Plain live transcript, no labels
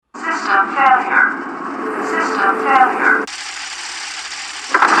System failure. System failure.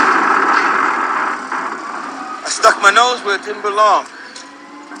 I stuck my nose where it didn't belong.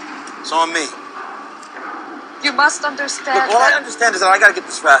 It's on me. You must understand. Look, all I understand is that I gotta get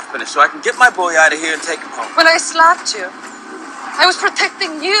this raft finished so I can get my boy out of here and take him home. When I slapped you, I was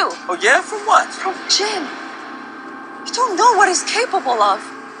protecting you. Oh, yeah? From what? From Jin. You don't know what he's capable of.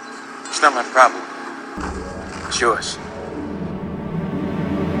 It's not my problem. It's yours.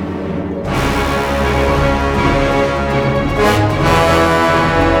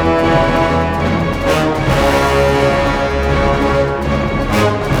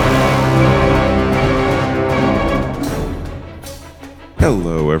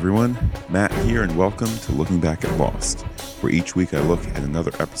 Hello everyone, Matt here and welcome to Looking Back at Lost, where each week I look at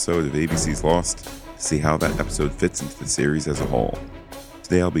another episode of ABC's Lost to see how that episode fits into the series as a whole.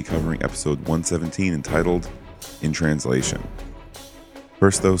 Today I'll be covering episode 117 entitled, In Translation.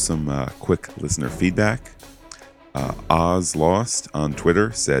 First though, some quick listener feedback. Oz Lost on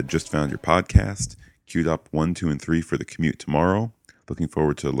Twitter said, just found your podcast, queued up 1, 2, and 3 for the commute tomorrow. Looking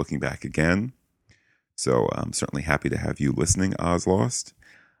forward to looking back again. So I'm certainly happy to have you listening, Oz Lost.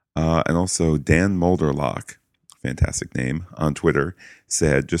 And also Dan Molderlock, fantastic name, on Twitter,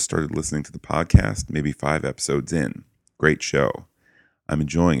 said, just started listening to the podcast, maybe 5 episodes in. Great show. I'm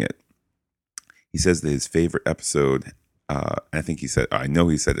enjoying it. He says that his favorite episode, I know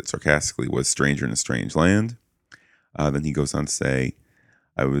he said it sarcastically, was Stranger in a Strange Land. Then he goes on to say,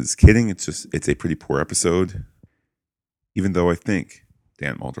 I was kidding, it's a pretty poor episode. Even though I think,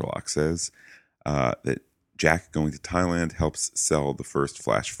 Dan Molderlock says, that Jack going to Thailand helps sell the first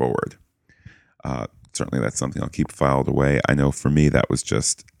flash forward. Certainly that's something I'll keep filed away. I know for me that was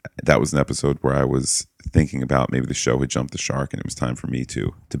an episode where I was thinking about maybe the show had jumped the shark and it was time for me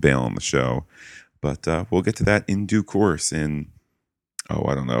to bail on the show. But we'll get to that in due course in,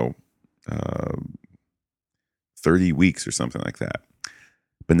 30 weeks or something like that.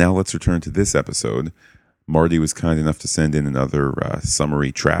 But now let's return to this episode. Marty was kind enough to send in another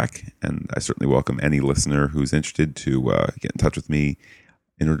summary track, and I certainly welcome any listener who's interested to get in touch with me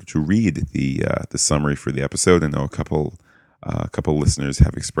in order to read the summary for the episode. I know a couple listeners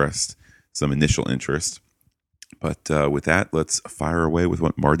have expressed some initial interest, but with that, let's fire away with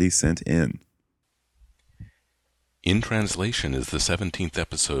what Marty sent in. In Translation is the 17th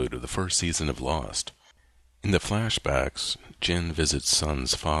episode of the first season of Lost. In the flashbacks, Jin visits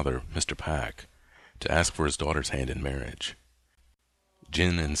Sun's father, Mr. Pak, to ask for his daughter's hand in marriage.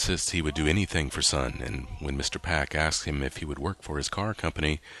 Jin insists he would do anything for Sun, and when Mr. Pak asks him if he would work for his car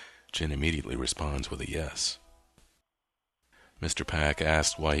company, Jin immediately responds with a yes. Mr. Pak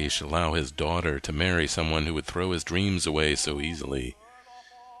asks why he should allow his daughter to marry someone who would throw his dreams away so easily.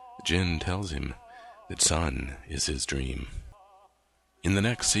 Jin tells him that Sun is his dream. In the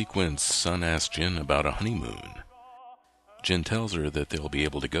next sequence, Sun asks Jin about a honeymoon. Jin tells her that they'll be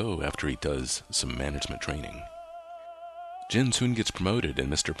able to go after he does some management training. Jin soon gets promoted,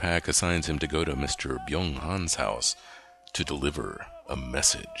 and Mr. Pak assigns him to go to Mr. Byung-han's house to deliver a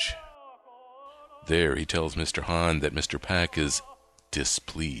message. There, he tells Mr. Han that Mr. Pak is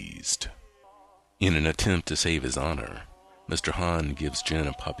displeased. In an attempt to save his honor, Mr. Han gives Jin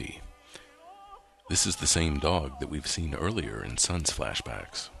a puppy. This is the same dog that we've seen earlier in Sun's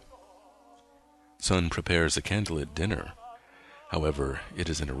flashbacks. Sun prepares a candlelit dinner. However, it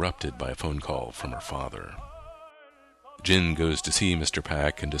is interrupted by a phone call from her father. Jin goes to see Mr.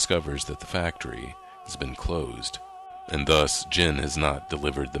 Pak and discovers that the factory has been closed, and thus Jin has not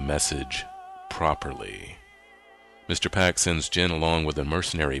delivered the message properly. Mr. Pak sends Jin along with a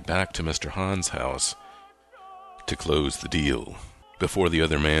mercenary back to Mr. Han's house to close the deal. Before the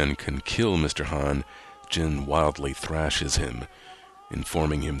other man can kill Mr. Han, Jin wildly thrashes him,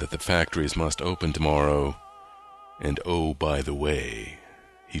 informing him that the factories must open tomorrow. And oh, by the way,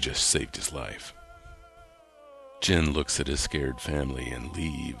 he just saved his life. Jin looks at his scared family and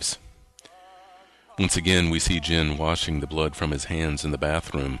leaves. Once again, we see Jin washing the blood from his hands in the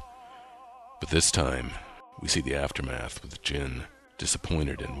bathroom. But this time, we see the aftermath with Jin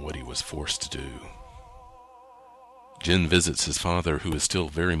disappointed in what he was forced to do. Jin visits his father, who is still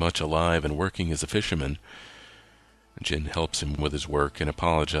very much alive and working as a fisherman. Jin helps him with his work and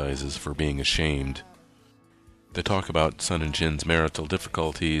apologizes for being ashamed. They talk about Sun and Jin's marital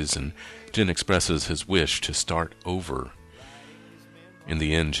difficulties, and Jin expresses his wish to start over. In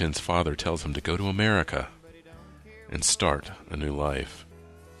the end, Jin's father tells him to go to America and start a new life.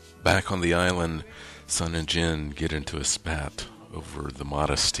 Back on the island, Sun and Jin get into a spat over the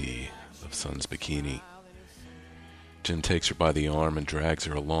modesty of Sun's bikini. Jin takes her by the arm and drags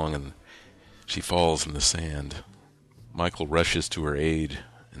her along, and she falls in the sand. Michael rushes to her aid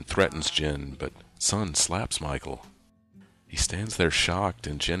and threatens Jin, but Sun slaps Michael. He stands there shocked,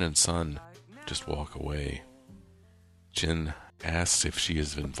 and Jin and Sun just walk away. Jin asks if she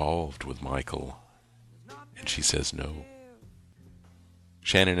is involved with Michael, and she says no.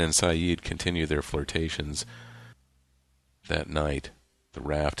 Shannon and Sayid continue their flirtations. That night, the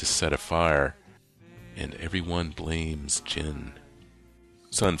raft is set afire, and everyone blames Jin.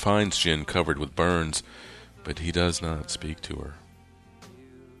 Sun finds Jin covered with burns, but he does not speak to her.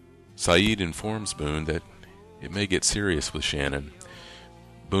 Sayid informs Boone that it may get serious with Shannon.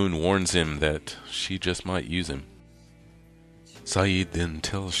 Boone warns him that she just might use him. Sayid then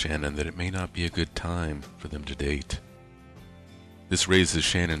tells Shannon that it may not be a good time for them to date. This raises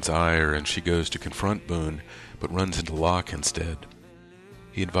Shannon's ire, and she goes to confront Boone, but runs into Locke instead.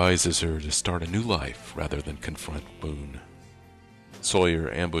 He advises her to start a new life rather than confront Boone. Sawyer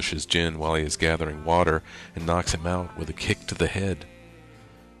ambushes Jin while he is gathering water and knocks him out with a kick to the head.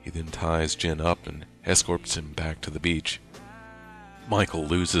 He then ties Jin up and escorts him back to the beach. Michael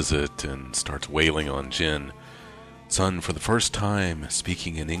loses it and starts wailing on Jin. Sun, for the first time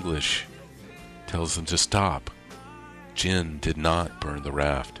speaking in English, tells him to stop. Jin did not burn the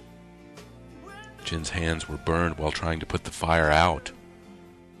raft. Jin's hands were burned while trying to put the fire out.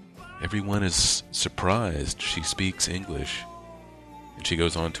 Everyone is surprised she speaks English, and she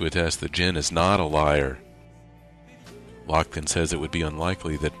goes on to attest that Jin is not a liar. Locke then says it would be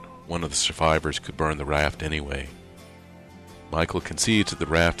unlikely that one of the survivors could burn the raft anyway. Michael concedes that the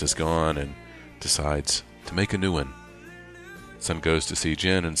raft is gone and decides to make a new one. Sun goes to see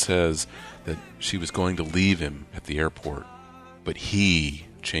Jin and says that she was going to leave him at the airport, but he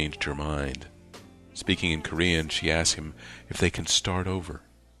changed her mind. Speaking in Korean, she asks him if they can start over.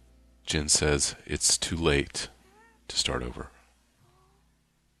 Jin says it's too late to start over.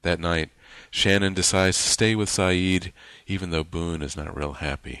 That night, Shannon decides to stay with Sayid, even though Boone is not real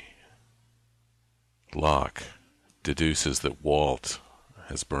happy. Locke deduces that Walt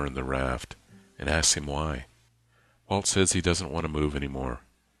has burned the raft and asks him why. Walt says he doesn't want to move anymore.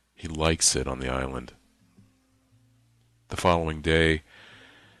 He likes it on the island. The following day,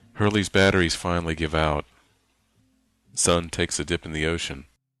 Hurley's batteries finally give out. Sun takes a dip in the ocean,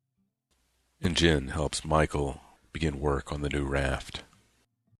 and Jin helps Michael begin work on the new raft.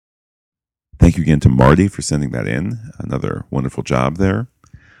 Thank you again to Marty for sending that in. Another wonderful job there.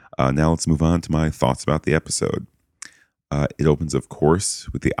 Now let's move on to my thoughts about the episode. It opens, of course,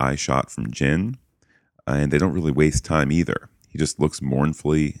 with the eye shot from Jin, and they don't really waste time either. He just looks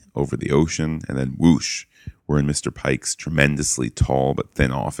mournfully over the ocean, and then whoosh, we're in Mr. Pike's tremendously tall but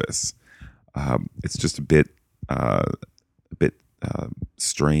thin office. It's just a bit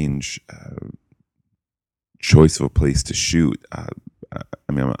strange choice of a place to shoot.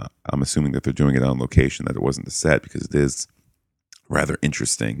 I'm assuming that they're doing it on location, that it wasn't the set, because it is a rather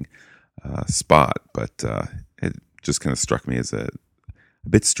interesting spot, but it just kind of struck me as a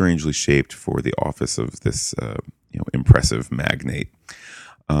bit strangely shaped for the office of this impressive magnate.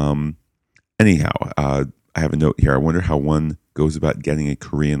 Anyhow, I have a note here. I wonder how one goes about getting a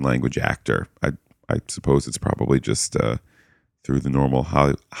Korean language actor. I suppose it's probably just through the normal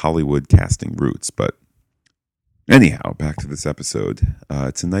Hollywood casting routes, but anyhow, back to this episode.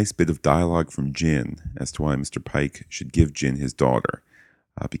 It's a nice bit of dialogue from Jin as to why Mr. Pike should give Jin his daughter,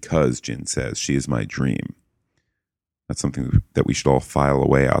 because Jin says, "She is my dream." That's something that we should all file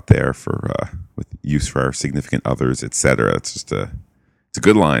away out there for with use for our significant others, etc. It's just it's a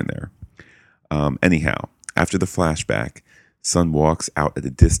good line there. Anyhow, after the flashback, Sun walks out at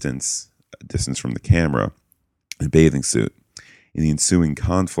a distance from the camera in a bathing suit. In the ensuing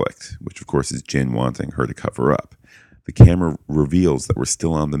conflict, which of course is Jin wanting her to cover up, the camera reveals that we're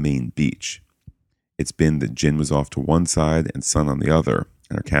still on the main beach. It's been that Jin was off to one side and Sun on the other,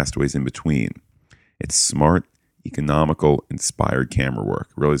 and our castaways in between. It's smart, economical, inspired camera work.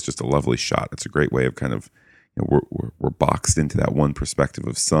 It really is just a lovely shot. It's a great way of kind of, we're boxed into that one perspective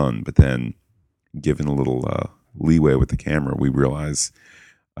of Sun, but then given a little leeway with the camera, we realize,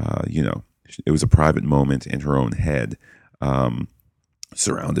 it was a private moment in her own head,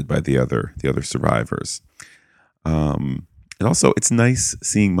 surrounded by the other survivors. And also, it's nice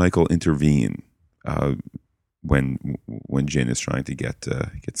seeing Michael intervene when Jin is trying to get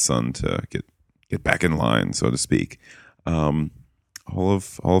Sun to get back in line, so to speak. All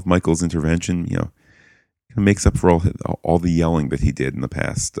of Michael's intervention, makes up for all the yelling that he did in the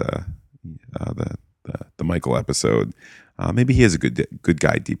past. The Michael episode. Maybe he is a good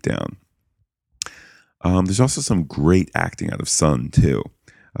guy deep down. There's also some great acting out of Sun too,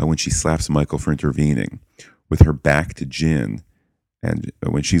 when she slaps Michael for intervening. With her back to Jin, And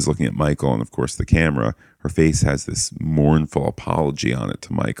when she's looking at Michael and, of course, the camera, her face has this mournful apology on it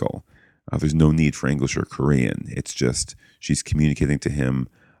to Michael. There's no need for English or Korean. It's just she's communicating to him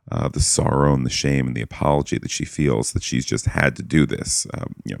the sorrow and the shame and the apology that she feels that she's just had to do this,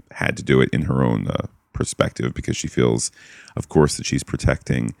 had to do it in her own perspective, because she feels, of course, that she's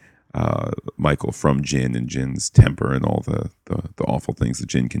protecting Michael from Jin and Jin's temper and all the awful things that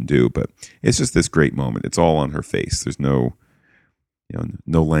Jin can do. But it's just this great moment. It's all on her face. There's no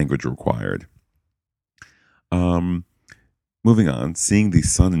language required. Moving on, seeing the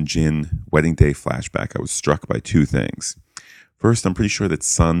Sun and Jin wedding day flashback, I was struck by two things. First, I'm pretty sure that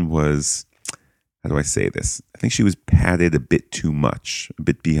Sun was, how do I say this? I think she was padded a bit too much, a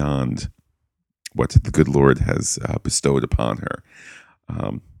bit beyond what the good Lord has bestowed upon her.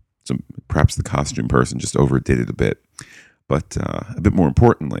 So perhaps the costume person just overdid it a bit. But a bit more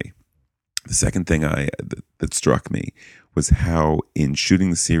importantly, the second thing that struck me was how in shooting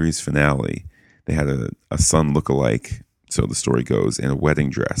the series finale, they had a Sun lookalike, so the story goes, in a wedding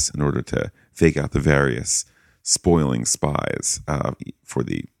dress in order to fake out the various spoiling spies for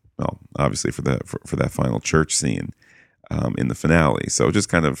that final church scene in the finale. So it just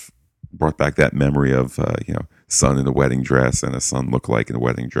kind of brought back that memory of Sun in a wedding dress and a Sun lookalike in a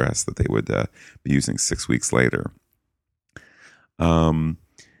wedding dress that they would be using 6 weeks later.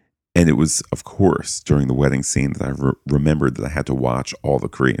 And it was, of course, during the wedding scene that I remembered that I had to watch all the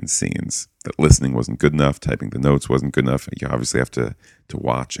Korean scenes, that listening wasn't good enough, typing the notes wasn't good enough. You obviously have to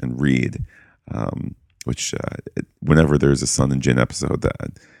watch and read, which whenever there's a Sun and Jin episode,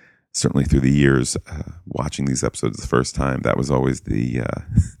 that certainly through the years, watching these episodes the first time, that was always it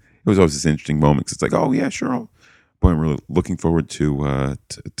was always this interesting moment, because it's like, oh yeah, sure, boy, I'm really looking forward to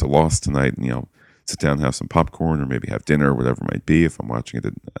Lost tonight, and sit down and have some popcorn or maybe have dinner or whatever it might be if I'm watching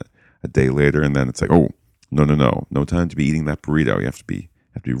it a day later. And then it's like, oh, no time to be eating that burrito. You have to be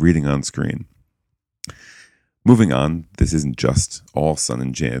reading on screen. Moving on, this isn't just all Sun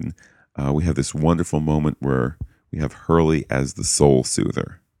and Jin. We have this wonderful moment where we have Hurley as the soul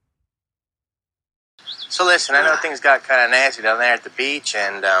soother. So listen, I know things got kind of nasty down there at the beach,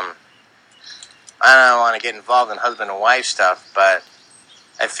 and I don't want to get involved in husband and wife stuff, but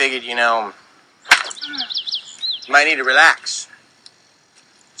I figured, you might need to relax.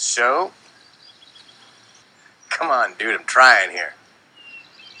 So, come on, dude, I'm trying here.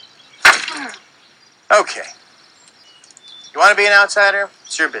 Okay. You want to be an outsider?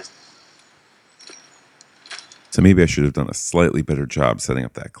 It's your business. So maybe I should have done a slightly better job setting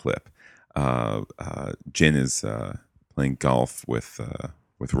up that clip. Jin is playing golf with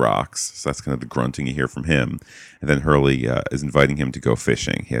rocks, so that's kind of the grunting you hear from him. And then Hurley is inviting him to go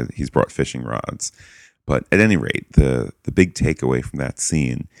fishing. He's brought fishing rods. But at any rate, the big takeaway from that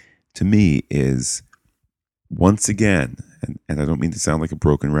scene to me is, once again, and I don't mean to sound like a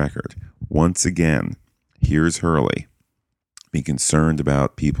broken record, once again, here's Hurley being concerned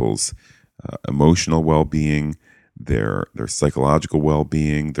about people's emotional well-being, their psychological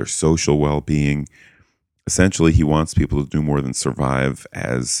well-being, their social well-being. Essentially, he wants people to do more than survive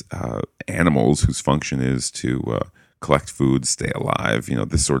as animals whose function is to collect food, stay alive,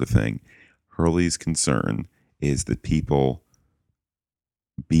 this sort of thing. Hurley's concern is that people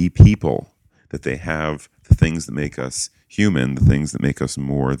be people, that they have the things that make us human, the things that make us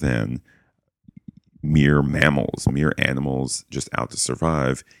more than mere mammals, mere animals just out to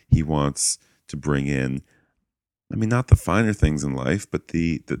survive. He wants to bring in, not the finer things in life, but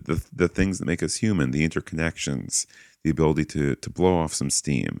the things that make us human, the interconnections, the ability to blow off some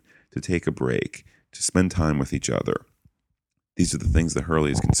steam, to take a break, to spend time with each other. These are the things that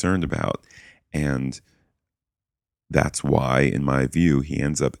Hurley is concerned about. And that's why, in my view, he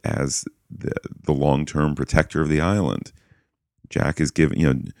ends up as the long-term protector of the island. Jack is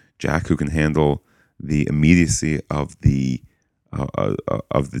given, Jack, who can handle the immediacy of the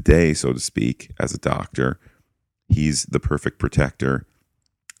day, so to speak, as a doctor. He's the perfect protector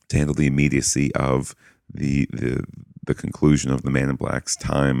to handle the immediacy of the conclusion of the Man in Black's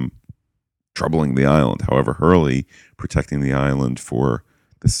time troubling the island. However, Hurley protecting the island for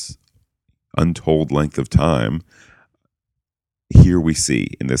this untold length of time. Here we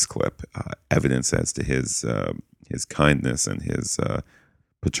see in this clip evidence as to his kindness and his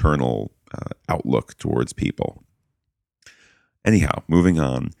paternal outlook towards people. Anyhow, moving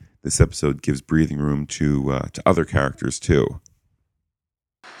on. This episode gives breathing room to other characters too.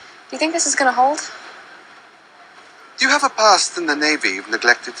 Do you think this is going to hold? Do you have a past in the Navy you've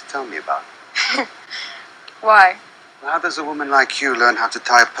neglected to tell me about? Why? How does a woman like you learn how to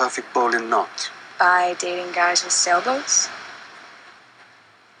tie a perfect bowling knot? By dating guys with sailboats?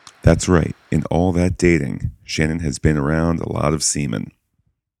 That's right. In all that dating, Shannon has been around a lot of seamen.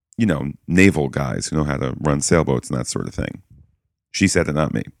 You know, naval guys who know how to run sailboats and that sort of thing. She said it,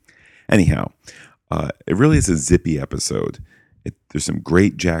 not me. Anyhow, it really is a zippy episode. There's some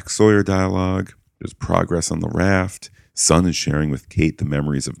great Jack Sawyer dialogue. There's progress on the raft. Sun is sharing with Kate the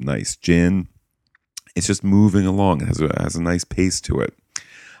memories of nice gin. It's just moving along. It has a nice pace to it.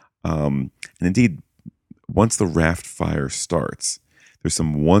 And indeed, once the raft fire starts, there's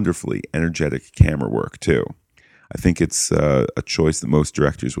some wonderfully energetic camera work too. I think it's a choice that most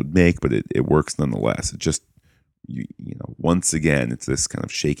directors would make, but it works nonetheless. It just, you know, once again, it's this kind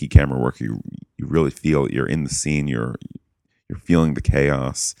of shaky camera work. You really feel you're in the scene. You're feeling the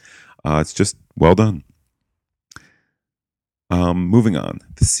chaos. It's just well done. Moving on,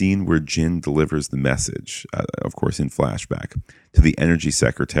 the scene where Jin delivers the message, of course in flashback, to the energy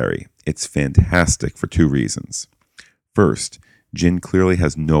secretary. It's fantastic for two reasons. First, Jin clearly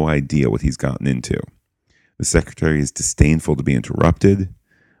has no idea what he's gotten into. The secretary is disdainful to be interrupted,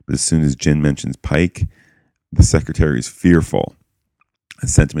 but as soon as Jin mentions Pike, the secretary is fearful, a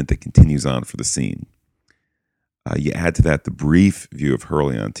sentiment that continues on for the scene. You add to that the brief view of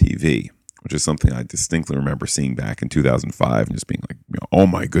Hurley on TV, which is something I distinctly remember seeing back in 2005 and just being like, you know, oh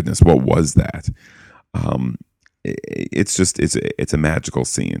my goodness, what was that? It's a magical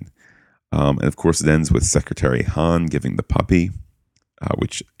scene. And of course it ends with Secretary Han giving the puppy,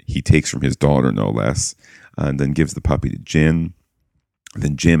 which he takes from his daughter, no less, and then gives the puppy to Jin.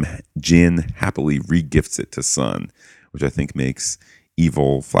 Then Jin happily regifts it to Sun, which I think makes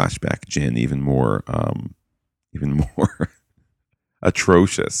evil flashback Jin even more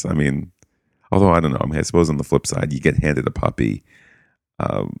atrocious. I mean, although I don't know. I mean, I suppose on the flip side, you get handed a puppy.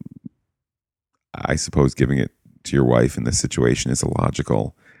 I suppose giving it to your wife in this situation is a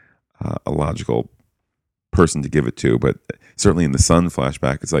logical person to give it to. But certainly in the Sun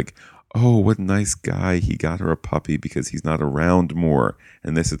flashback, it's like, oh, what a nice guy. He got her a puppy because he's not around more.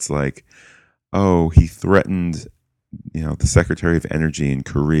 And this, it's like, oh, he threatened, you know, the Secretary of Energy in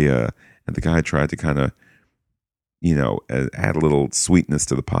Korea, and the guy tried to kind of, you know, add a little sweetness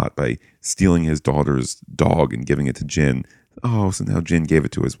to the pot by stealing his daughter's dog and giving it to Jin. Oh, so now Jin gave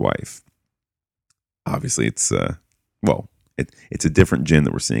it to his wife. Obviously, it's a different Jin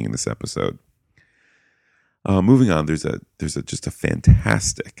that we're seeing in this episode. Moving on, there's just a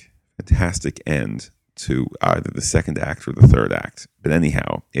fantastic end to either the second act or the third act. But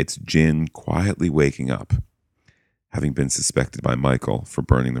anyhow, it's Jin quietly waking up, having been suspected by Michael for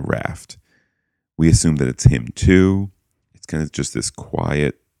burning the raft. We assume that it's him too. It's kind of just this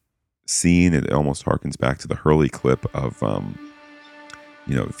quiet scene. It almost harkens back to the Hurley clip of,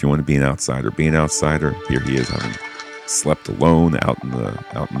 you know, if you want to be an outsider, be an outsider. Here he is having slept alone out in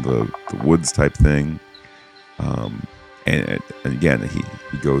the woods type thing. And again,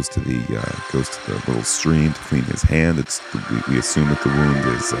 he goes to the little stream to clean his hand. We assume that the wound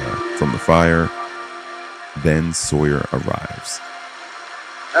is from the fire. Then Sawyer arrives.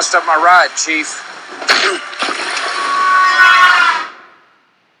 Messed up my ride, Chief.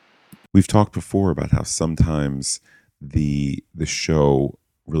 We've talked before about how sometimes the show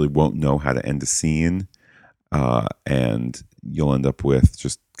really won't know how to end a scene, and you'll end up with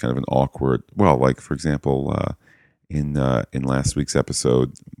just kind of an awkward. Well, like for example, in last week's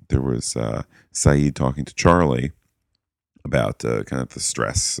episode, there was Sayid talking to Charlie about kind of the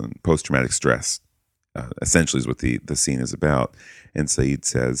stress and post-traumatic stress. Essentially, is what the scene is about. And Sayid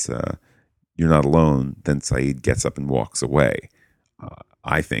says, "You're not alone." Then Sayid gets up and walks away.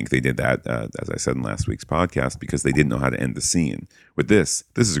 I think they did that, as I said in last week's podcast, because they didn't know how to end the scene. With this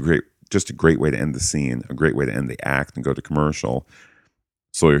is a great way to end the scene, a great way to end the act and go to commercial.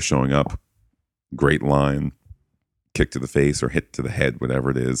 Sawyer showing up, great line, kick to the face or hit to the head,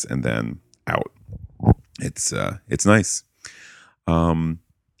 whatever it is, and then out. It's nice.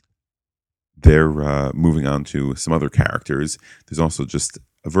 They're moving on to some other characters. There's also just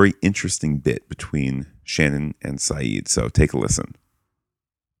a very interesting bit between Shannon and Sayid. So take a listen.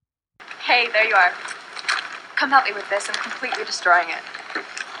 Hey, there you are. Come help me with this. I'm completely destroying it.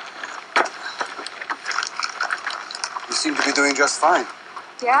 You seem to be doing just fine.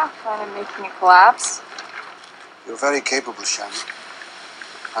 Yeah, plan on making it collapse. You're very capable, Shannon.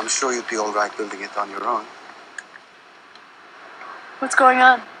 I'm sure you'd be all right building it on your own. What's going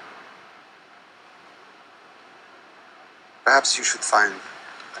on? Perhaps you should find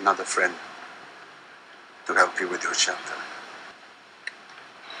another friend to help you with your shelter.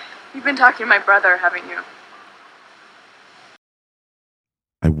 You've been talking to my brother, haven't you?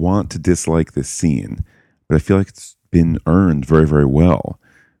 I want to dislike this scene, but I feel like it's been earned very, very well.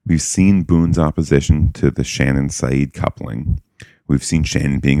 We've seen Boone's opposition to the Shannon-Sayid coupling. We've seen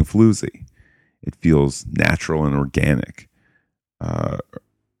Shannon being a floozy. It feels natural and organic.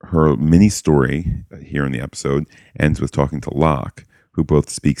 Her mini story here in the episode ends with talking to Locke, who both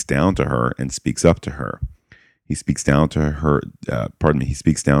speaks down to her and speaks up to her. He speaks down to her, he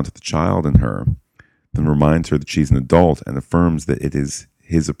speaks down to the child in her, then reminds her that she's an adult and affirms that it is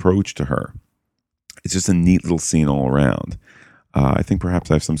his approach to her. It's just a neat little scene all around. I think perhaps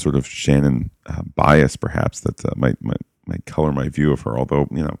I have some sort of Shannon bias, perhaps, that might color my view of her, although,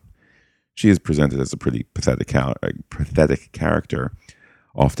 she is presented as a pretty pathetic character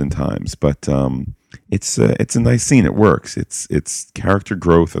oftentimes. But it's a nice scene. It works. It's character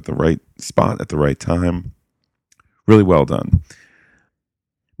growth at the right spot at the right time. Really well done.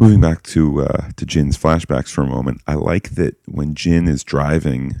 Moving back to Jin's flashbacks for a moment, I like that when Jin is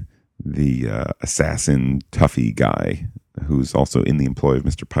driving the assassin Tuffy guy, who's also in the employ of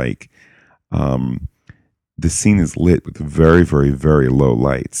Mr. Pike, the scene is lit with very, very, very low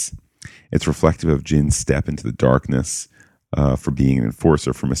lights. It's reflective of Jin's step into the darkness for being an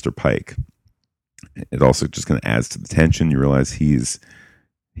enforcer for Mr. Pike. It also just kind of adds to the tension. You realize he's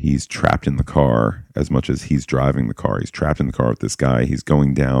trapped in the car as much as he's driving the car. He's trapped in the car with this guy. He's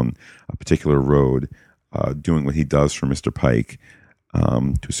going down a particular road, doing what he does for Mr. Pike.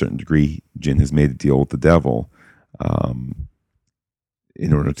 To a certain degree, Jin has made a deal with the devil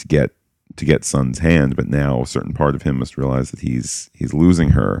in order to get Sun's hand, but now a certain part of him must realize that he's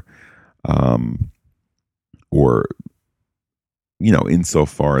losing her, or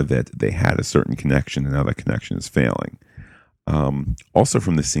insofar that they had a certain connection and now that connection is failing. Also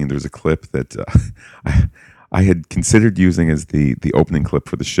from this scene, there's a clip that I had considered using as the opening clip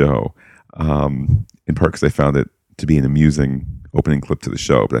for the show, in part because I found it to be an amusing opening clip to the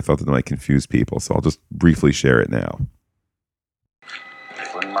show, but I thought that it might confuse people, so I'll just briefly share it now.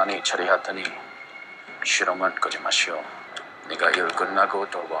 이분만이 처리하더니 실험은 끄지 마시오. 네가 일 끝나고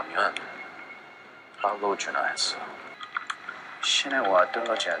돌아오면 바로 전화했어. 시내와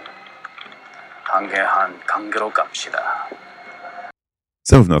떨어진 한계한 관계로 갑시다.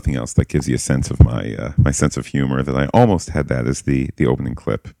 So if nothing else, that gives you a sense of my sense of humor, that I almost had that as the opening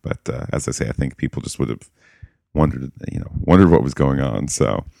clip, but as I say, I think people just would have wondered what was going on.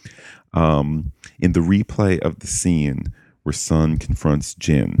 So in the replay of the scene where Sun confronts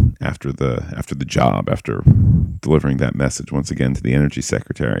Jin after the job, after delivering that message once again to the energy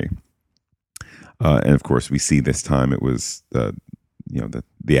secretary, and of course we see this time it was the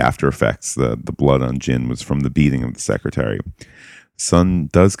after effects, the blood on Jin was from the beating of the secretary. Sun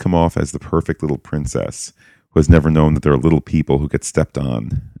does come off as the perfect little princess who has never known that there are little people who get stepped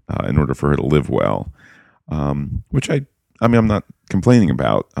on in order for her to live well, which I'm not complaining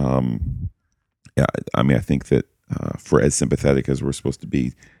about. I think that for as sympathetic as we're supposed to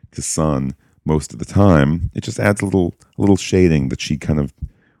be to Sun most of the time, it just adds a little shading that she kind of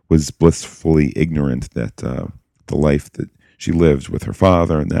was blissfully ignorant that the life that she lives with her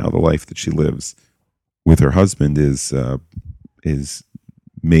father and now the life that she lives with her husband is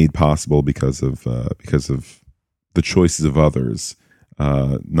made possible because of the choices of others,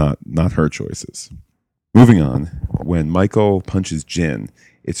 not her choices. Moving on, when Michael punches Jin,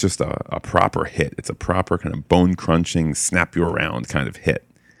 it's just a proper hit. It's a proper kind of bone-crunching, snap-you-around kind of hit.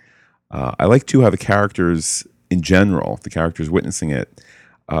 I like, too, how the characters, in general, the characters witnessing it,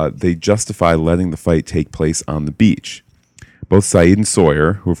 they justify letting the fight take place on the beach. Both Sayid and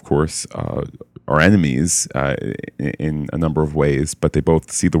Sawyer, who, of course, are enemies in a number of ways, but they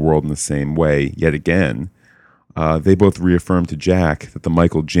both see the world in the same way, yet again, they both reaffirm to Jack that the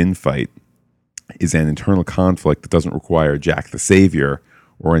Michael-Jin fight is an internal conflict that doesn't require Jack the Savior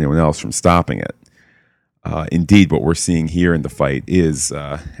or anyone else from stopping it. Indeed, what we're seeing here in the fight is,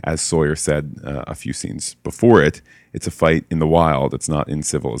 as Sawyer said a few scenes before it, it's a fight in the wild. It's not in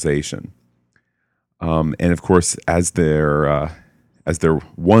civilization. And of course, as their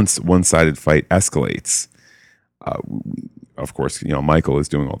once one-sided fight escalates, of course, Michael is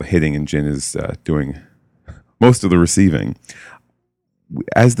doing all the hitting and Jin is doing most of the receiving.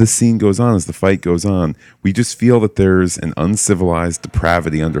 As the scene goes on, as the fight goes on, we just feel that there's an uncivilized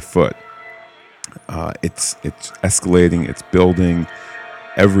depravity underfoot. It's escalating, it's building,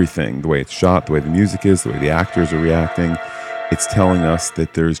 everything, the way it's shot, the way the music is, the way the actors are reacting, it's telling us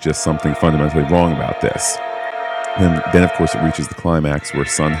that there's just something fundamentally wrong about this. And then of course, it reaches the climax where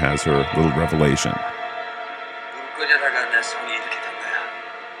Sun has her little revelation.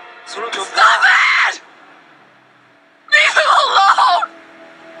 Stop it! Leave him alone!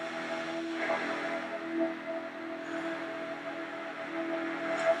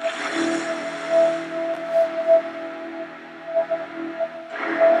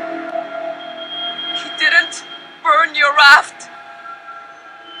 He didn't burn your raft.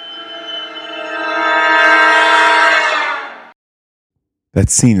 that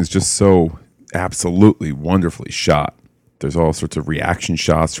scene is just so absolutely wonderfully shot. There's all sorts of reaction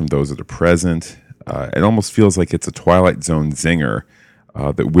shots from those that are present. It almost feels like it's a Twilight Zone zinger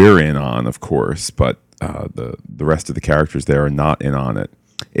that we're in on, of course, but the rest of the characters there are not in on it.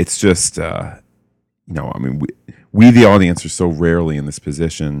 It's just, we the audience are so rarely in this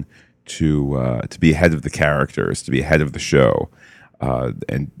position to be ahead of the characters, to be ahead of the show,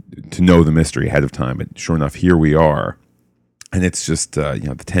 and to know the mystery ahead of time. And sure enough, here we are. And it's just,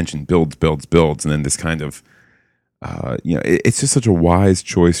 the tension builds, and then this kind of, it's just such a wise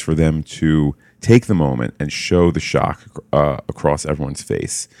choice for them to take the moment and show the shock across everyone's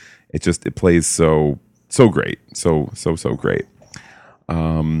face. It plays so great, so great.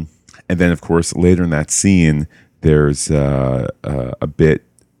 And then, of course, later in that scene, there's a bit.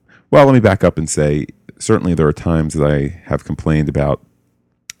 Well, let me back up and say, certainly there are times that I have complained about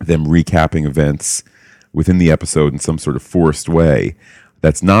them recapping events within the episode in some sort of forced way.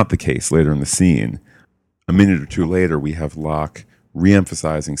 That's not the case later in the scene. A minute or two later, we have Locke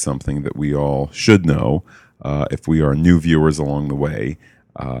re-emphasizing something that we all should know. If we are new viewers along the way,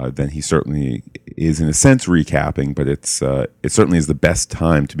 then he certainly is, in a sense, recapping, but it certainly is the best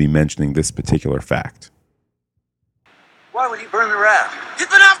time to be mentioning this particular fact. Why would he burn the raft? He's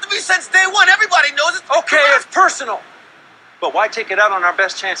been after me since day one. Everybody knows it. Okay, it's personal. But why take it out on our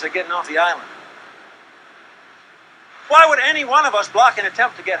best chance of getting off the island? Why would any one of us block an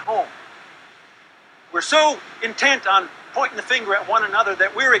attempt to get home? We're so intent on pointing the finger at one another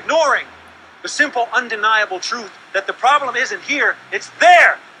that we're ignoring the simple, undeniable truth that the problem isn't here, it's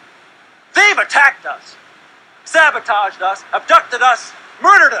there. They've attacked us, sabotaged us, abducted us,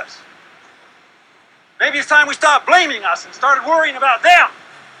 murdered us. Maybe it's time we stopped blaming us and started worrying about them.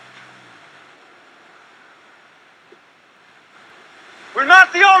 We're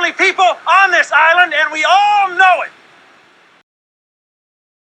not the only people on this island, and we all know it.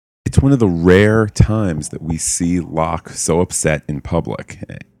 It's one of the rare times that we see Locke so upset in public,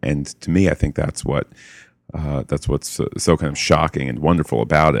 and to me, I think that's what's so kind of shocking and wonderful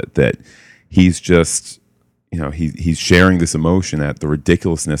about it. That he's just, he's sharing this emotion at the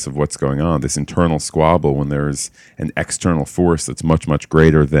ridiculousness of what's going on, this internal squabble when there's an external force that's much, much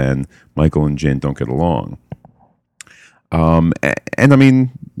greater than Michael and Jin don't get along. And I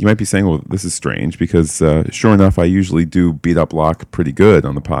mean, you might be saying, well, this is strange because sure enough, I usually do beat up Locke pretty good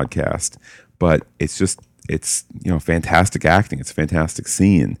on the podcast, but it's fantastic acting. It's a fantastic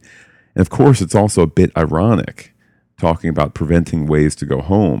scene. And of course, it's also a bit ironic talking about preventing ways to go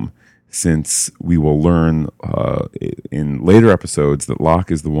home, since we will learn in later episodes that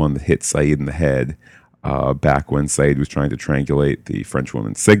Locke is the one that hit Sayid in the head back when Sayid was trying to triangulate the French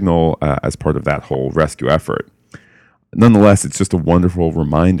woman's signal as part of that whole rescue effort. Nonetheless, it's just a wonderful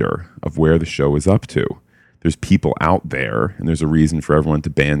reminder of where the show is up to. There's people out there, and there's a reason for everyone to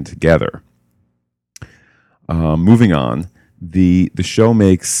band together. Moving on, the show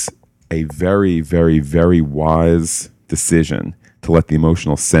makes a very, very, very wise decision to let the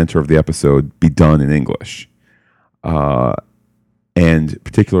emotional center of the episode be done in English, and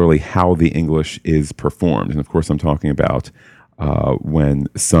particularly how the English is performed. And of course, I'm talking about when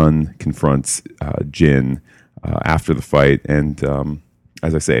Sun confronts Jin after the fight, and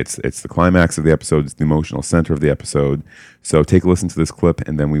as I say, it's the climax of the episode. It's the emotional center of the episode. So take a listen to this clip,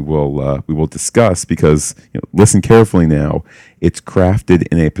 and then we will discuss, because listen carefully now. It's crafted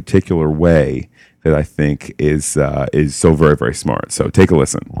in a particular way that I think is so very, very smart. So take a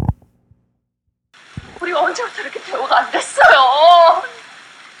listen. 우리 언제부터 이렇게 대화가 안 됐어요?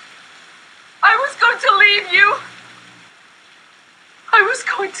 I was going to leave you. I was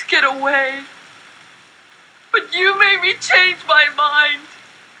going to get away. But you made me change my mind.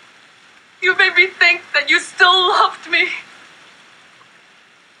 You made me think that you still loved me.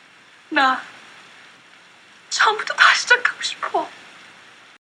 나 처음부터 다시 시작하고 싶어.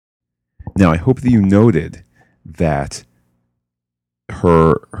 Now, I hope that you noted that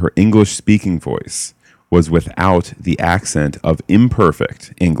her English speaking voice was without the accent of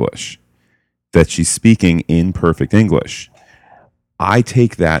imperfect English, that she's speaking in perfect English. I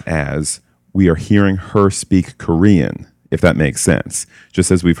take that as we are hearing her speak Korean, if that makes sense.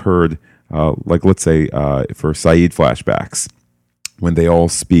 Just as we've heard, let's say for Sayid flashbacks, when they all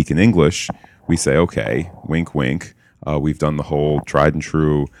speak in English, we say, okay, wink, wink. We've done the whole tried and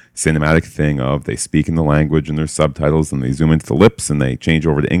true cinematic thing of they speak in the language and there's subtitles and they zoom into the lips and they change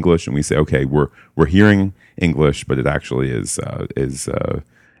over to English and we say, okay, we're hearing English, but it actually is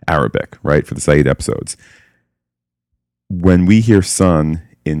Arabic, right, for the Sayid episodes. When we hear Sun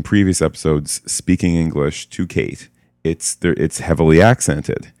in previous episodes speaking English to Kate, it's heavily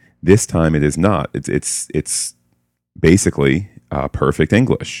accented. This time it is not. It's basically perfect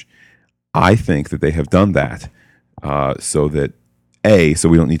English. I think that they have done that so that so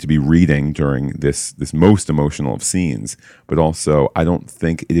we don't need to be reading during this most emotional of scenes, but also I don't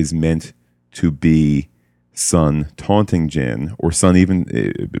think it is meant to be Sun taunting Jin, or Sun even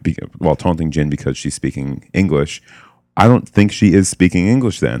taunting Jin because she's speaking English. I don't think she is speaking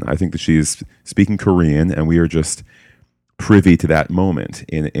English then. I think that she is speaking Korean, and we are just privy to that moment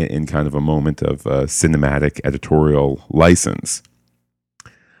in kind of a moment of cinematic editorial license.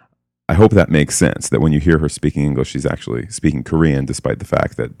 I hope that makes sense, that when you hear her speaking English, she's actually speaking Korean, despite the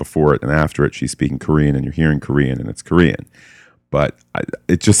fact that before it and after it, she's speaking Korean, and you're hearing Korean, and it's Korean. But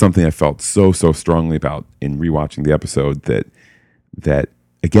it's just something I felt so strongly about in rewatching the episode that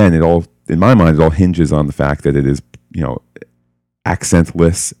again, it all, in my mind, it all hinges on the fact that it is,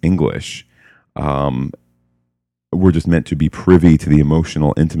 accentless English. We're just meant to be privy to the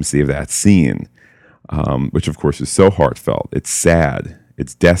emotional intimacy of that scene, which of course is so heartfelt. It's sad.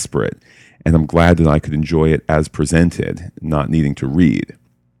 It's desperate. And I'm glad that I could enjoy it as presented, not needing to read.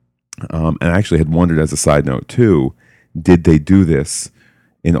 And I actually had wondered, as a side note too, did they do this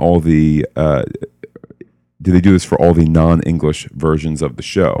in all the did they do this for all the non-English versions of the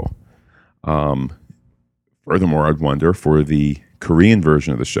show? Furthermore, I'd wonder for the Korean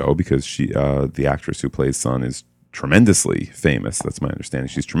version of the show, because she, the actress who plays Sun, is tremendously famous. That's my understanding.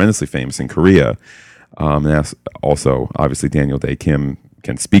 She's tremendously famous in Korea. And also, obviously, Daniel Dae Kim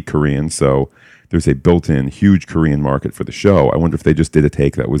can speak Korean, so there's a built-in huge Korean market for the show. I wonder if they just did a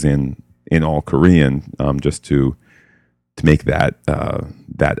take that was in all Korean, just to make that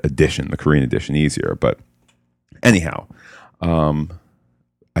edition, the Korean edition, easier. But anyhow,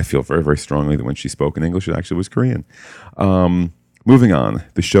 I feel very, very strongly that when she spoke in English, it actually was Korean. Moving on,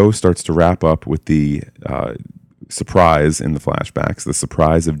 the show starts to wrap up with the surprise in the flashbacks, the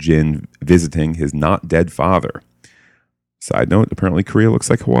surprise of Jin visiting his not dead father. Side note, apparently Korea looks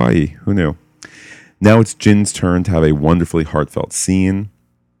like Hawaii. Who knew? Now it's Jin's turn to have a wonderfully heartfelt scene.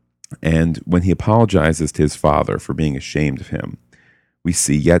 And when he apologizes to his father for being ashamed of him, we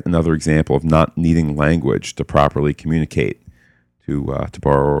see yet another example of not needing language to properly communicate, to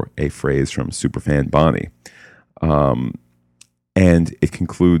borrow a phrase from superfan Bonnie. And it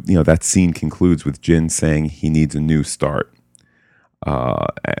concludes, that scene concludes with Jin saying he needs a new start.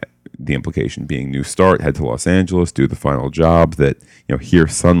 The implication being new start, head to Los Angeles, do the final job that, here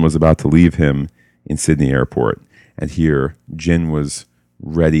Sun was about to leave him in Sydney Airport. And here Jin was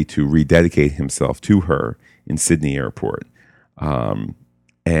ready to rededicate himself to her in Sydney Airport.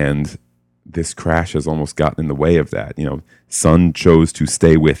 And this crash has almost gotten in the way of that. Sun chose to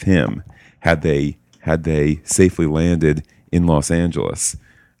stay with him. Had they safely landed in Los Angeles,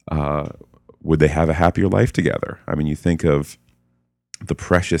 would they have a happier life together? I mean, you think of the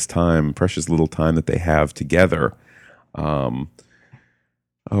precious little time that they have together.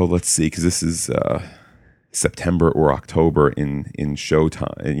 Let's see, because this is September or October in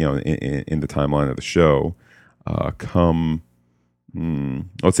showtime, in the timeline of the show.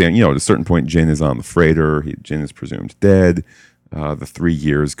 Let's say, at a certain point, Jin is on the freighter. Jin is presumed dead. The 3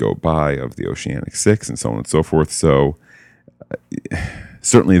 years go by of the Oceanic Six, and so on and so forth. So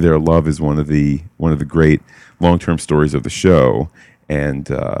certainly, their love is one of the great long-term stories of the show. And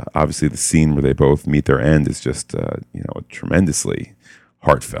obviously, the scene where they both meet their end is just tremendously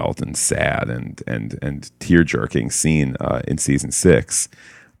heartfelt and sad and tear-jerking scene in season 6.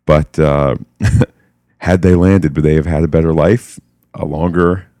 But had they landed, would they have had a better life, a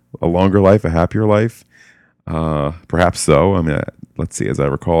longer life, a happier life? Perhaps so. I mean, let's see. As I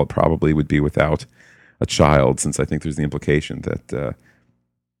recall, it probably would be without a child, since I think there's the implication that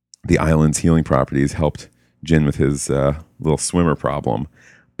the island's healing properties helped Jin with his little swimmer problem.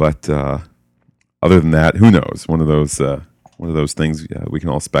 But other than that, who knows? One of those things we can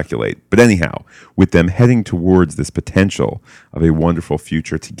all speculate. But anyhow, with them heading towards this potential of a wonderful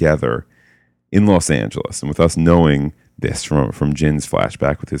future together in Los Angeles, and with us knowing this from Jin's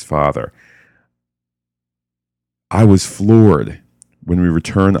flashback with his father, I was floored when we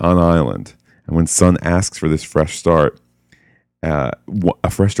return on island and when Sun asks for this fresh start. A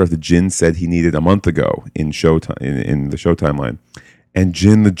fresh start that Jin said he needed a month ago in Showtime, in the show timeline, and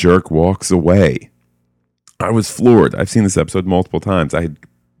Jin the jerk walks away. I was floored. I've seen this episode multiple times. I had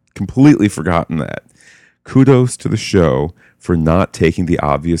completely forgotten that. Kudos to the show for not taking the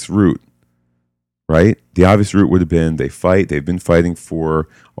obvious route, right? The obvious route would have been they fight. They've been fighting for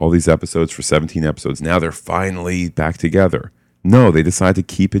all these episodes, for 17 episodes. Now they're finally back together. No, they decide to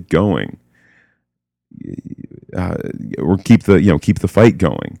keep it going. Or keep the fight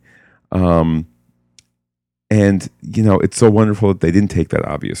going. And, it's so wonderful that they didn't take that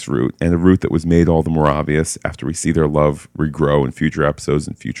obvious route, and a route that was made all the more obvious after we see their love regrow in future episodes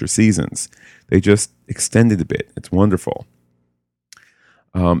and future seasons. They just extended a bit. It's wonderful.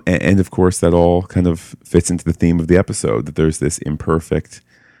 And of course, that all kind of fits into the theme of the episode, that there's this imperfect,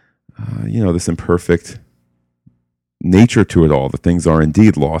 this imperfect nature to it all, that things are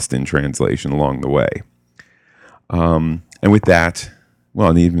indeed lost in translation along the way. And with that,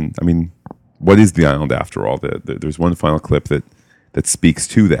 what is the island after all? There's one final clip that speaks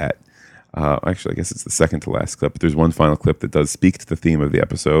to that. Actually, I guess it's the second to last clip, but there's one final clip that does speak to the theme of the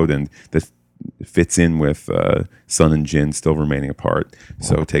episode and that fits in with Sun and Jin still remaining apart.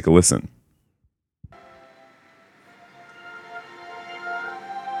 So take a listen.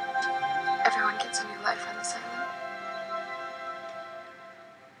 Everyone gets a new life on this island.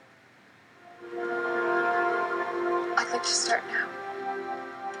 I'd like to start now.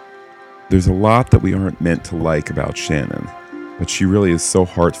 There's a lot that we aren't meant to like about Shannon, but she really is so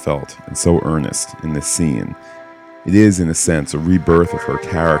heartfelt and so earnest in this scene. It is, in a sense, a rebirth of her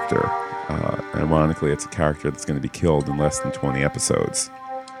character. Ironically, it's a character that's going to be killed in less than 20 episodes.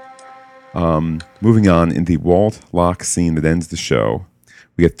 Moving on, in the Walt Locke scene that ends the show,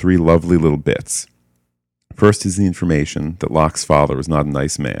 we get 3 lovely little bits. First is the information that Locke's father was not a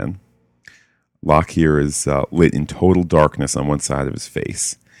nice man. Locke here is lit in total darkness on one side of his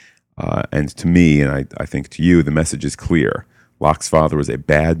face. And to me, and I think to you, the message is clear. Locke's father was a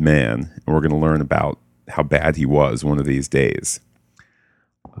bad man, and we're going to learn about how bad he was one of these days.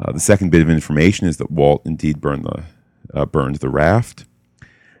 The second bit of information is that Walt indeed burned the raft.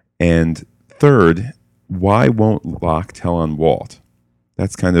 And third, why won't Locke tell on Walt?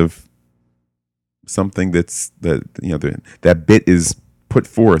 That's kind of something that bit is put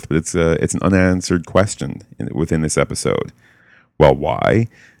forth, but it's an unanswered question within this episode. Well, why?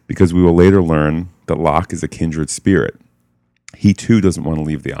 Because we will later learn that Locke is a kindred spirit. He too doesn't want to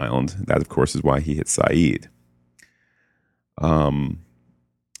leave the island. That, of course, is why he hit Saeed.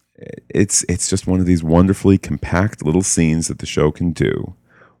 It's just one of these wonderfully compact little scenes that the show can do,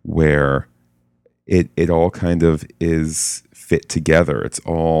 where it all kind of is fit together. It's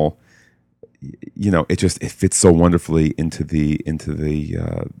all, it fits so wonderfully into the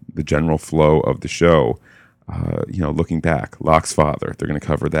general flow of the show. Looking back, Locke's father, they're going to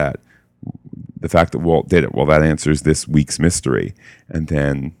cover that. The fact that Walt did it, well, that answers this week's mystery. And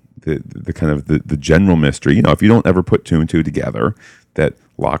then the kind of the general mystery, if you don't ever put 2 and 2 together, that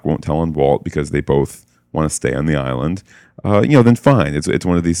Locke won't tell on Walt because they both want to stay on the island, then fine. It's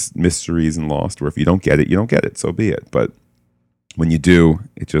one of these mysteries in Lost where if you don't get it, you don't get it. So be it. But when you do,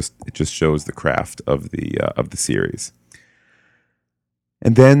 it just shows the craft of the series.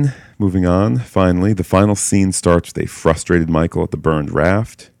 And then, moving on, finally, the final scene starts with a frustrated Michael at the burned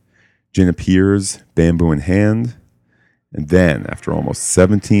raft. Jin appears, bamboo in hand. And then, after almost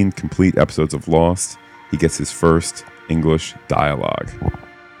 17 complete episodes of Lost, he gets his first English dialogue.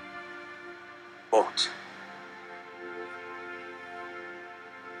 Walt.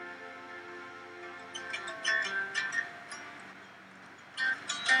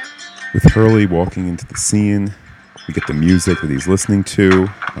 With Hurley walking into the scene, we get the music that he's listening to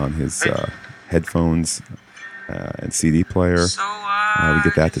on his headphones and CD player. We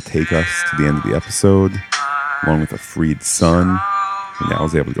get that to take us to the end of the episode, along with a freed Sun, who now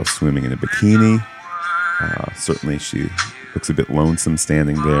is able to go swimming in a bikini. Certainly she looks a bit lonesome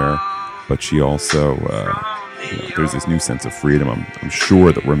standing there, but she also, there's this new sense of freedom. I'm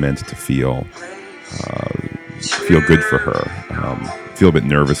sure that we're meant to feel good for her. Feel a bit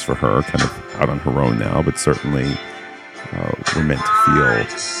nervous for her, kind of out on her own now, but certainly we're meant to feel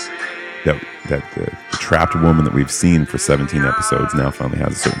that the trapped woman that we've seen for 17 episodes now finally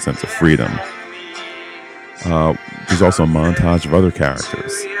has a certain sense of freedom. There's also a montage of other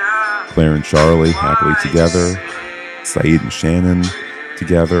characters. Claire and Charlie happily together. Saeed and Shannon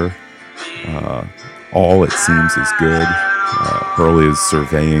together. All, it seems, is good. Hurley is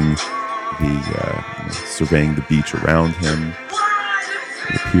surveying the beach around him.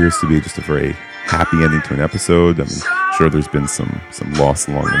 It appears to be just a very happy ending to an episode. I'm sure there's been some loss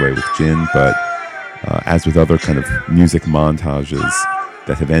along the way with Jin, but as with other kind of music montages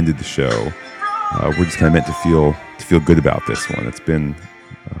that have ended the show, we're just kind of meant to feel good about this one. It's been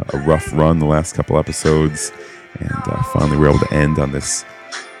a rough run the last couple episodes, and finally we're able to end on this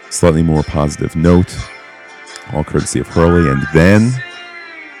slightly more positive note, all courtesy of Hurley. And then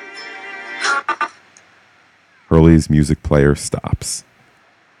Hurley's music player stops.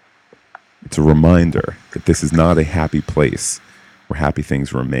 It's a reminder that this is not a happy place where happy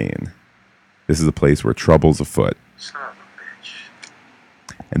things remain. This is a place where trouble's afoot. Son of a bitch.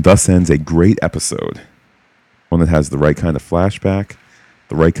 And thus ends a great episode one that has the right kind of flashback,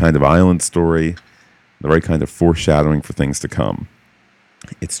 the right kind of island story, the right kind of foreshadowing for things to come.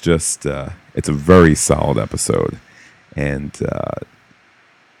 It's just, it's a very solid episode. And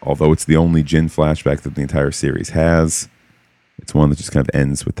although it's the only Jin flashback that the entire series has, it's one that just kind of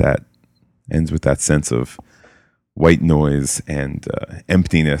ends with that sense of white noise and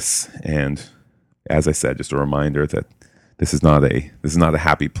emptiness. And as I said, just a reminder that this is not a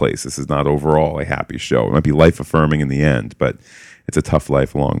happy place. This is not overall a happy show. It might be life affirming in the end, but it's a tough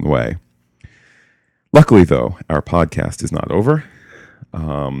life along the way. Luckily, though, our podcast is not over.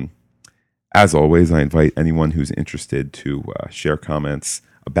 As always, I invite anyone who's interested to share comments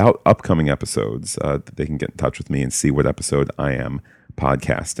about upcoming episodes. They can get in touch with me and see what episode I am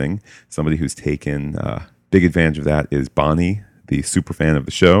podcasting. Somebody who's taken big advantage of that is Bonnie, the super fan of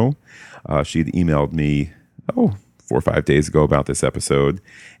the show. She had emailed me, 4 or 5 days ago about this episode.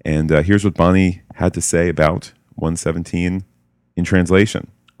 And here's what Bonnie had to say about 117 in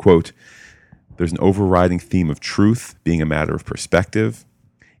translation. Quote, "There's an overriding theme of truth being a matter of perspective.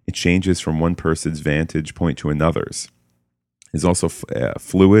 It changes from one person's vantage point to another's. It's also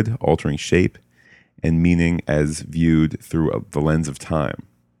fluid, altering shape and meaning as viewed through the lens of time."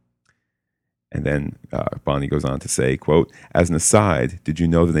 And then Bonnie goes on to say, quote, "As an aside, did you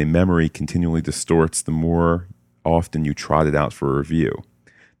know that a memory continually distorts the more often you trot it out for a review?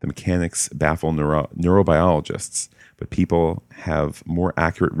 The mechanics baffle neurobiologists, but people have more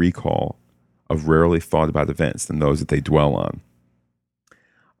accurate recall of rarely thought about events than those that they dwell on."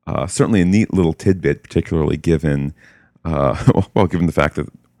 Certainly a neat little tidbit, particularly given the fact that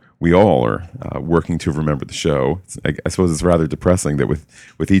we all are working to remember the show. I suppose it's rather depressing that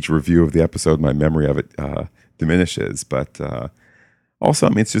with each review of the episode, my memory of it diminishes. But also, I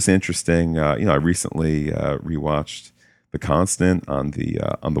mean, it's just interesting. I recently rewatched The Constant on the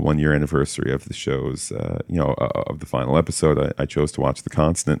 1 year anniversary of the show's, of the final episode. I chose to watch The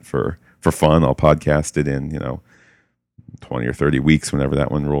Constant for fun. I'll podcast it in, 20 or 30 weeks whenever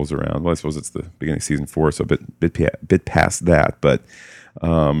that one rolls around. Well, I suppose it's the beginning of season 4, so a bit past that. But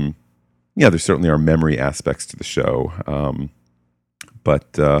there certainly are memory aspects to the show.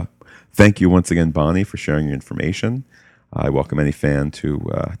 But thank you once again, Bonnie, for sharing your information. I welcome any fan to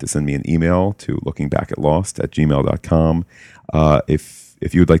send me an email to lookingbackatlost@gmail.com.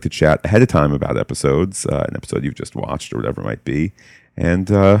 If you would like to chat ahead of time about episodes, an episode you've just watched or whatever it might be, and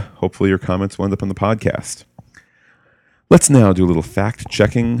hopefully your comments will end up on the podcast. Let's now do a little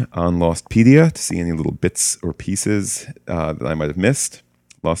fact-checking on Lostpedia to see any little bits or pieces that I might have missed.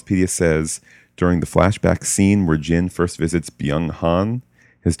 Lostpedia says, during the flashback scene where Jin first visits Byung-han,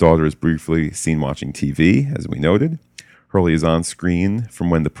 his daughter is briefly seen watching TV, as we noted. Hurley is on screen from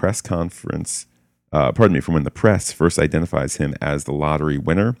when the press first identifies him as the lottery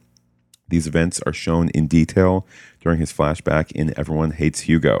winner. These events are shown in detail during his flashback in Everyone Hates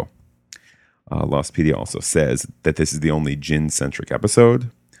Hugo. Lostpedia also says that this is the only Jin-centric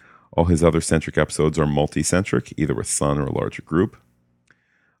episode. All his other centric episodes are multi-centric, either with Sun or a larger group.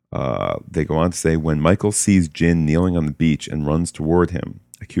 They go on to say, when Michael sees Jin kneeling on the beach and runs toward him,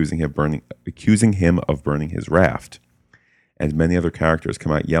 accusing him of burning his raft, and many other characters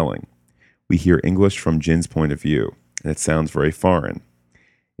come out yelling, we hear English from Jin's point of view, and it sounds very foreign.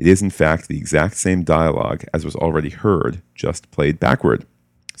 It is, in fact, the exact same dialogue as was already heard, just played backward.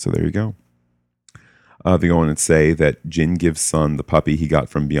 So there you go. They go on and say that Jin gives Sun the puppy he got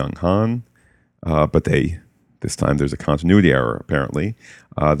from Byung-han, but this time there's a continuity error, apparently.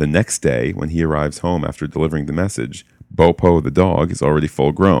 The next day, when he arrives home after delivering the message, Bopo the dog is already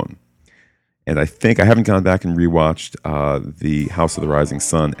full grown. And I haven't gone back and rewatched the House of the Rising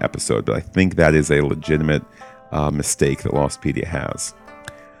Sun episode, but I think that is a legitimate mistake that Lostpedia has.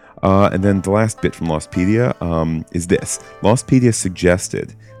 And then the last bit from Lostpedia is this. Lostpedia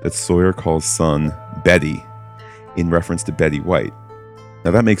suggested that Sawyer calls Sun Betty in reference to Betty White.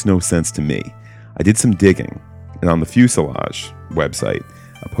 Now that makes no sense to me. I did some digging, and on the Fuselage website,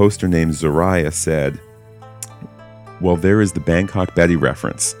 a poster named Zariah said, well, there is the Bangkok Betty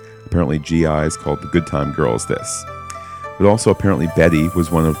reference. Apparently GIs called the Good Time Girls this. But also apparently Betty was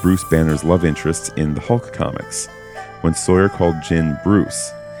one of Bruce Banner's love interests in the Hulk comics. When Sawyer called Jin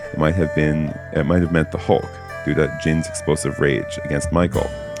Bruce, it might have meant the Hulk due to Jin's explosive rage against Michael,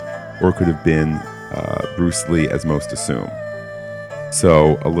 or it could have been Bruce Lee, as most assume.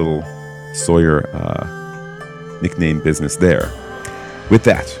 So a little Sawyer nickname business there. With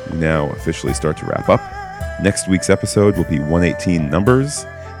that, we now officially start to wrap up. Next week's episode will be 118 Numbers,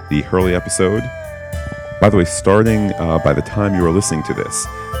 the Hurley episode. By the way, starting by the time you are listening to this,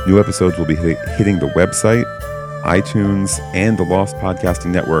 new episodes will be hitting the website, iTunes, and the Lost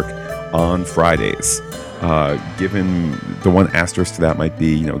Podcasting Network on Fridays. Given the one asterisk to that might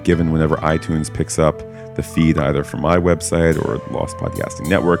be, given whenever iTunes picks up the feed either from my website or the Lost Podcasting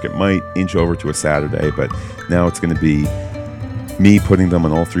Network, it might inch over to a Saturday, but now it's going to be me putting them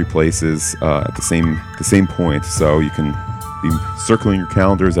on all three places at the same point. So you can be circling your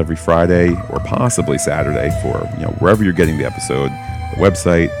calendars every Friday or possibly Saturday for wherever you're getting the episode, the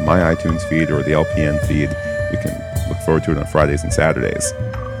website, my iTunes feed, or the LPN feed. You can look forward to it on Fridays and Saturdays.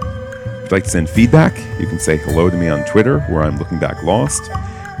 If you'd like to send feedback, you can say hello to me on Twitter, where I'm Looking Back Lost.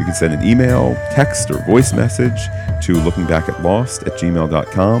 You can send an email, text, or voice message to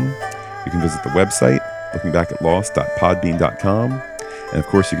lookingbackatlost@gmail.com. You can visit the website, lookingbackatlost.podbean.com. And of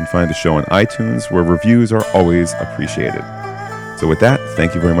course, you can find the show on iTunes, where reviews are always appreciated. So with that,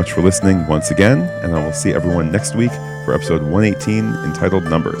 thank you very much for listening once again, and I will see everyone next week for episode 118, entitled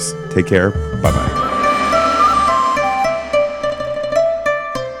Numbers. Take care. Bye-bye.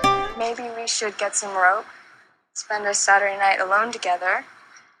 Maybe we should get some rope, spend a Saturday night alone together,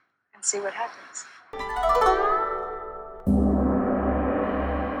 and see what happens.